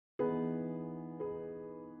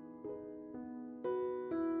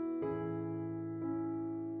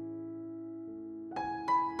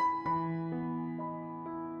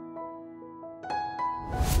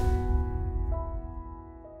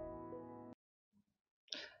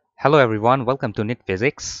Hello everyone, welcome to NEET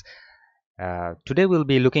Physics. Today we'll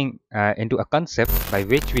be looking into a concept by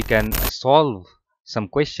which we can solve some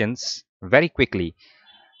questions very quickly.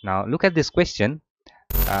 Now look at this question,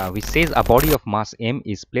 which says a body of mass m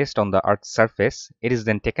is placed on the Earth's surface. It is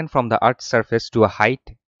then taken from the Earth's surface to a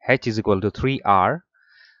height h is equal to 3r.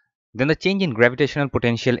 Then the change in gravitational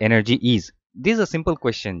potential energy is. This is a simple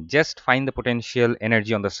question. Just find the potential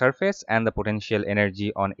energy on the surface and the potential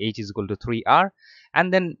energy on h is equal to 3r,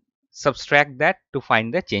 and then subtract that to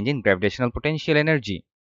find the change in gravitational potential energy.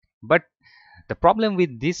 But the problem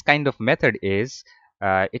with this kind of method is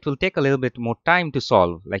it will take a little bit more time to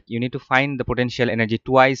solve. Like you need to find the potential energy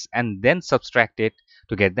twice and then subtract it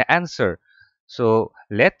to get the answer. So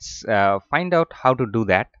let's find out how to do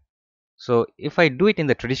that. So if I do it in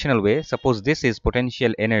the traditional way, suppose this is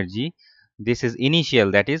potential energy, this is initial,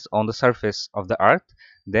 that is on the surface of the earth,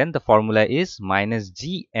 then the formula is minus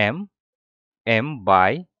gm m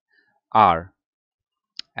by r,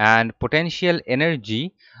 and potential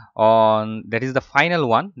energy on, that is the final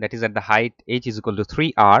one, that is at the height h is equal to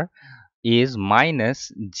 3r, is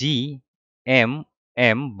minus g m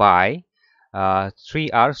m by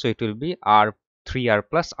 3r, so it will be r 3r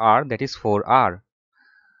plus r, that is 4r.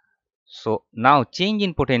 So now change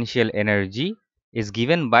in potential energy is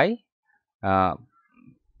given by uh,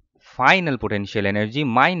 final potential energy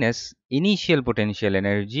minus initial potential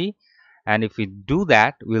energy, and if we do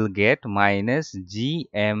that we'll get minus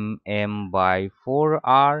gmm by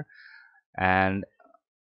 4r, and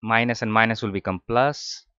minus will become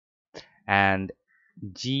plus, and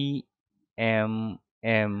gmm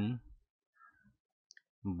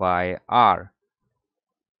by r.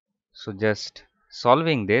 So just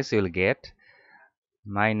solving this, you'll get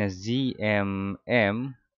minus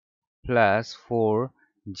gmm plus 4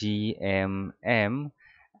 gmm,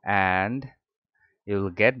 and you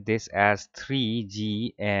will get this as 3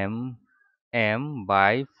 gmm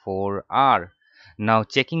by 4r. Now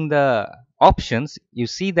checking the options, you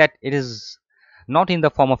see that it is not in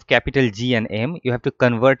the form of capital G and M. You have to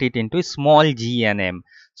convert it into small g and m.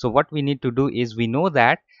 So what we need to do is, we know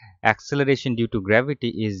that acceleration due to gravity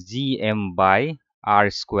is gm by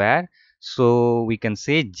r square. So we can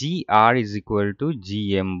say gr is equal to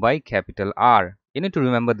gm by capital R. You need to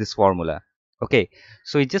remember this formula. Okay,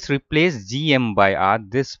 so we just replace gm by r,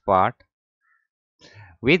 this part,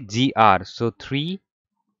 with gr. So 3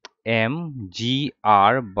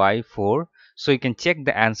 mgr by 4. So you can check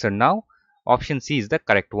the answer now. Option C is the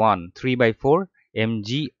correct one, 3 by 4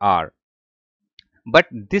 mgr. But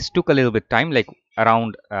this took a little bit time, like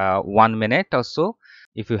around 1 minute or so.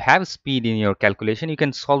 If you have speed in your calculation, you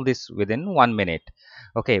can solve this within 1 minute.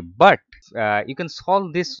 Okay, but you can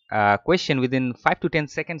solve this question within 5 to 10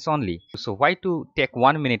 seconds only. So why to take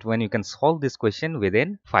 1 minute when you can solve this question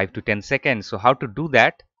within 5 to 10 seconds? So how to do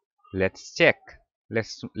that? Let's check.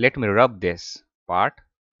 Let me rub this part.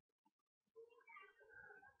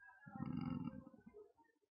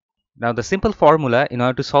 Now the simple formula in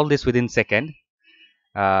order to solve this within second,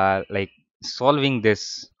 like solving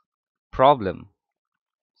this problem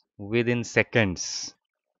within seconds.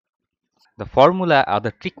 The formula, or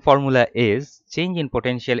the trick formula, is change in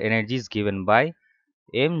potential energy is given by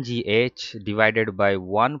mgh divided by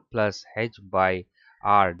 1 plus h by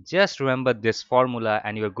r. Just remember this formula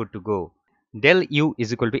and you are good to go. Del u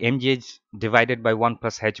is equal to mgh divided by 1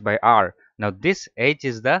 plus h by r. Now this h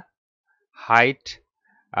is the height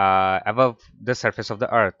above the surface of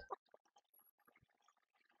the earth,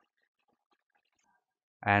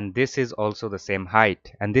 and this is also the same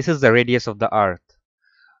height, and this is the radius of the earth.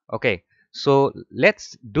 Okay, so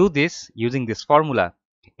let's do this using this formula.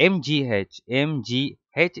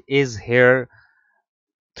 mgh is here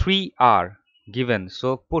 3r given,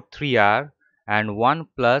 so put 3r, and 1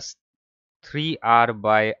 plus 3r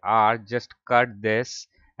by r, just cut this,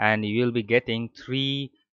 and you will be getting 3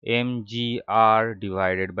 mgr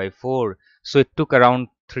divided by 4. So it took around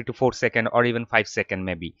 3 to 4 seconds, or even 5 seconds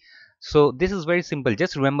maybe. So this is very simple.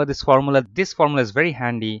 Just remember this formula. This formula is very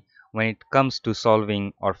handy when it comes to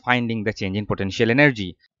solving or finding the change in potential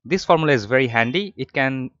energy. This formula is very handy. It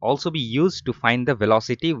can also be used to find the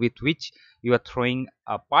velocity with which you are throwing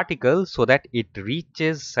a particle so that it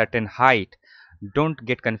reaches certain height. Don't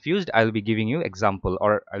get confused. I'll be giving you example,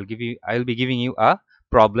 or I'll be giving you a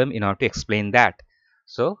problem in order to explain that.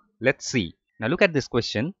 So let's see. Now look at this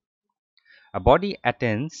question. A body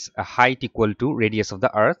attains a height equal to radius of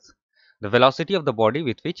the earth, the velocity of the body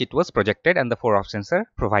with which it was projected, and the four options are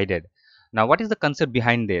provided. Now what is the concept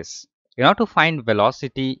behind this? In order to find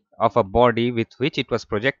velocity of a body with which it was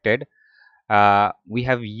projected, we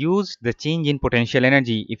have used the change in potential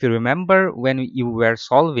energy. If you remember when you were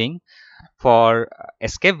solving for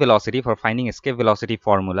escape velocity, for finding escape velocity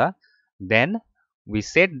formula, then we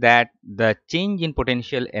said that the change in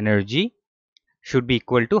potential energy should be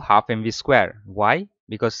equal to half mv square. Why?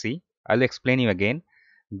 Because see, I'll explain you again.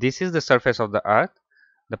 This is the surface of the earth.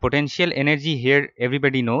 The potential energy here,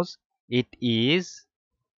 everybody knows, it is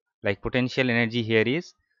like potential energy here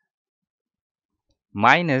is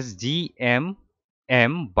minus gm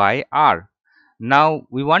m by r. Now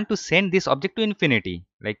we want to send this object to infinity,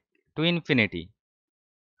 like to infinity.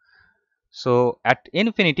 So at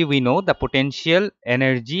infinity, we know the potential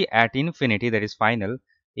energy at infinity, that is final,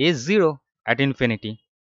 is 0 at infinity.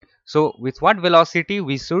 So with what velocity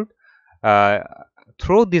we should uh,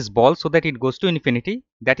 throw this ball so that it goes to infinity?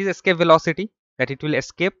 That is escape velocity, that it will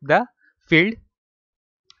escape the field.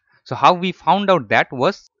 So how we found out that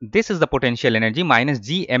was, this is the potential energy minus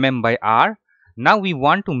g mm by r. Now we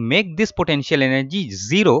want to make this potential energy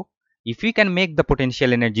 0. If we can make the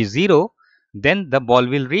potential energy 0, then the ball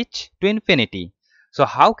will reach to infinity. So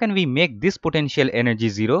how can we make this potential energy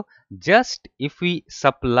 0? Just if we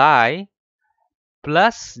supply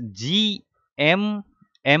plus g m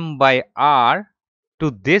m by r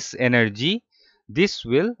to this energy, this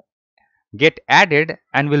will get added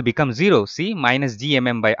and will become 0. See, minus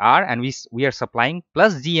gmm by r, and we are supplying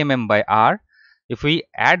plus gmm by r. If we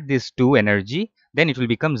add these two energy, then it will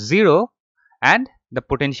become 0 and the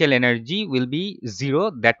potential energy will be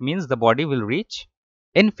 0. That means the body will reach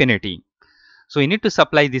infinity. So we need to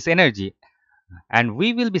supply this energy, and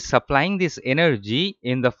we will be supplying this energy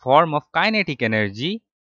in the form of kinetic energy,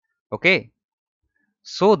 okay,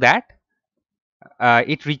 so that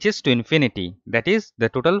it reaches to infinity. That is, the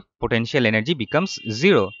total potential energy becomes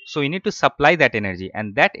 0. So we need to supply that energy,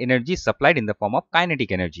 and that energy is supplied in the form of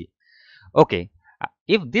kinetic energy. Okay,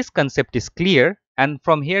 if this concept is clear, and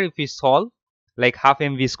from here if we solve, like half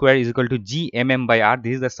mv square is equal to g mm by r,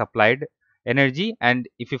 this is the supplied energy, and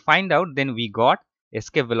if we find out, then we got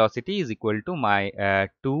escape velocity is equal to my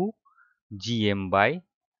 2 gm by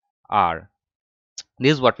r.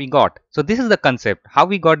 This is what we got. So this is the concept. How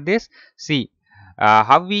we got this? See,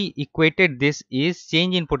 how we equated this is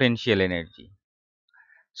change in potential energy.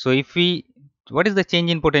 So if we, what is the change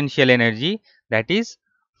in potential energy? That is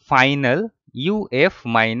final uf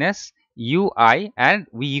minus ui, and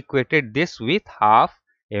we equated this with half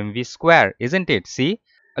mv square, isn't it? See,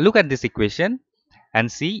 look at this equation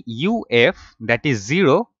and see, uf, that is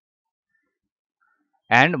 0,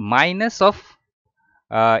 and minus of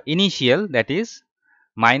initial, that is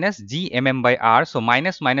minus gmm by r. So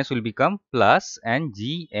minus minus will become plus, and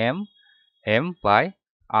gmm by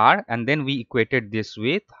r, and then we equated this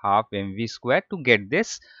with half mv square to get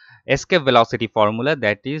this escape velocity formula,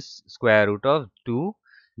 that is square root of 2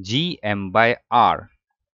 gm by r.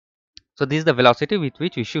 So this is the velocity with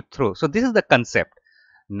which we should throw. So this is the concept.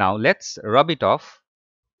 Now let's rub it off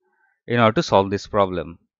in order to solve this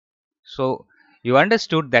problem. So you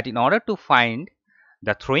understood that in order to find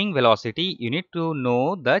the throwing velocity, you need to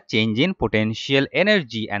know the change in potential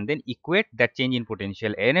energy, and then equate that change in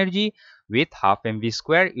potential energy with half mv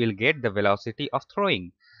square. You will get the velocity of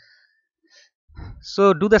throwing.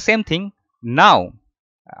 So do the same thing. Now,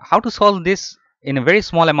 how to solve this in a very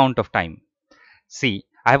small amount of time? See,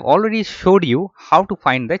 I have already showed you how to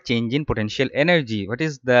find the change in potential energy. What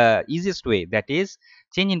is the easiest way? That is,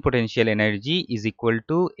 change in potential energy is equal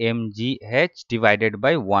to mgh divided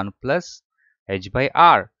by 1 plus h by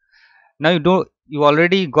r. Now you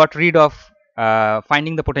already got rid of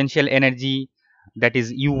finding the potential energy, that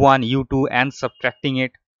is u1, u2, and subtracting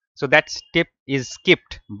it. So that step is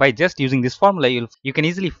skipped by just using this formula. You can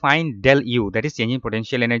easily find del u, that is change in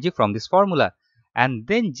potential energy, from this formula, and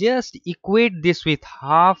then just equate this with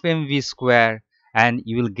half mv square, and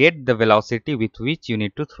you will get the velocity with which you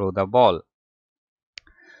need to throw the ball.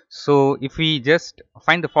 So if we just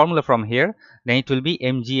find the formula from here, then it will be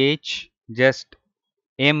mgh, just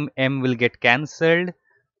m will get cancelled,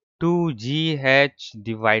 2gh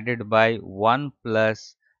divided by 1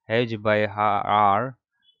 plus h by r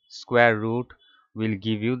square root will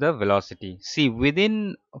give you the velocity. See,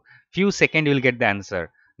 within few seconds you will get the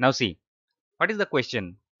answer. Now see, what is the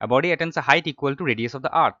question? A body attains a height equal to radius of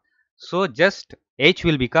the earth. So just h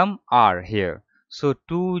will become r here. So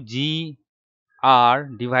 2g r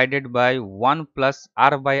divided by 1 plus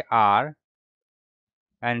r by r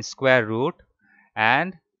and square root,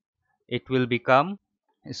 and it will become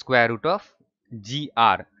square root of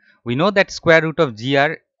gr. We know that square root of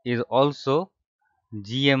gr is also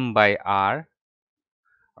gm by r.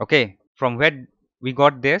 Okay, from where we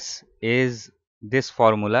got this is this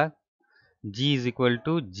formula, g is equal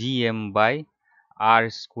to gm by r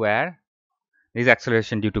square, This is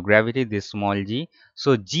acceleration due to gravity, this small g.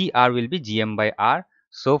 So gr will be gm by r.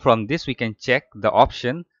 So from this we can check the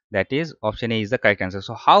option, that is option A is the correct answer.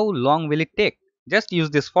 So how long will it take? Just use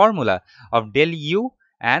this formula of del u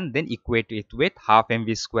and then equate it with half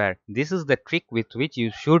mv square. This is the trick with which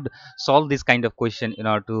you should solve this kind of question in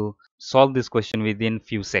order to solve this question within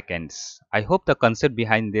few seconds. I hope the concept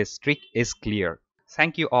behind this trick is clear.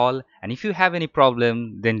 Thank you all, and if you have any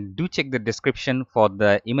problem, then do check the description for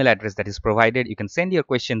the email address that is provided. You can send your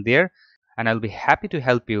question there and I'll be happy to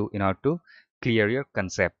help you in order to clear your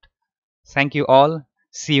concept. Thank you all.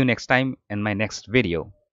 See you next time in my next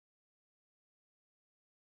video.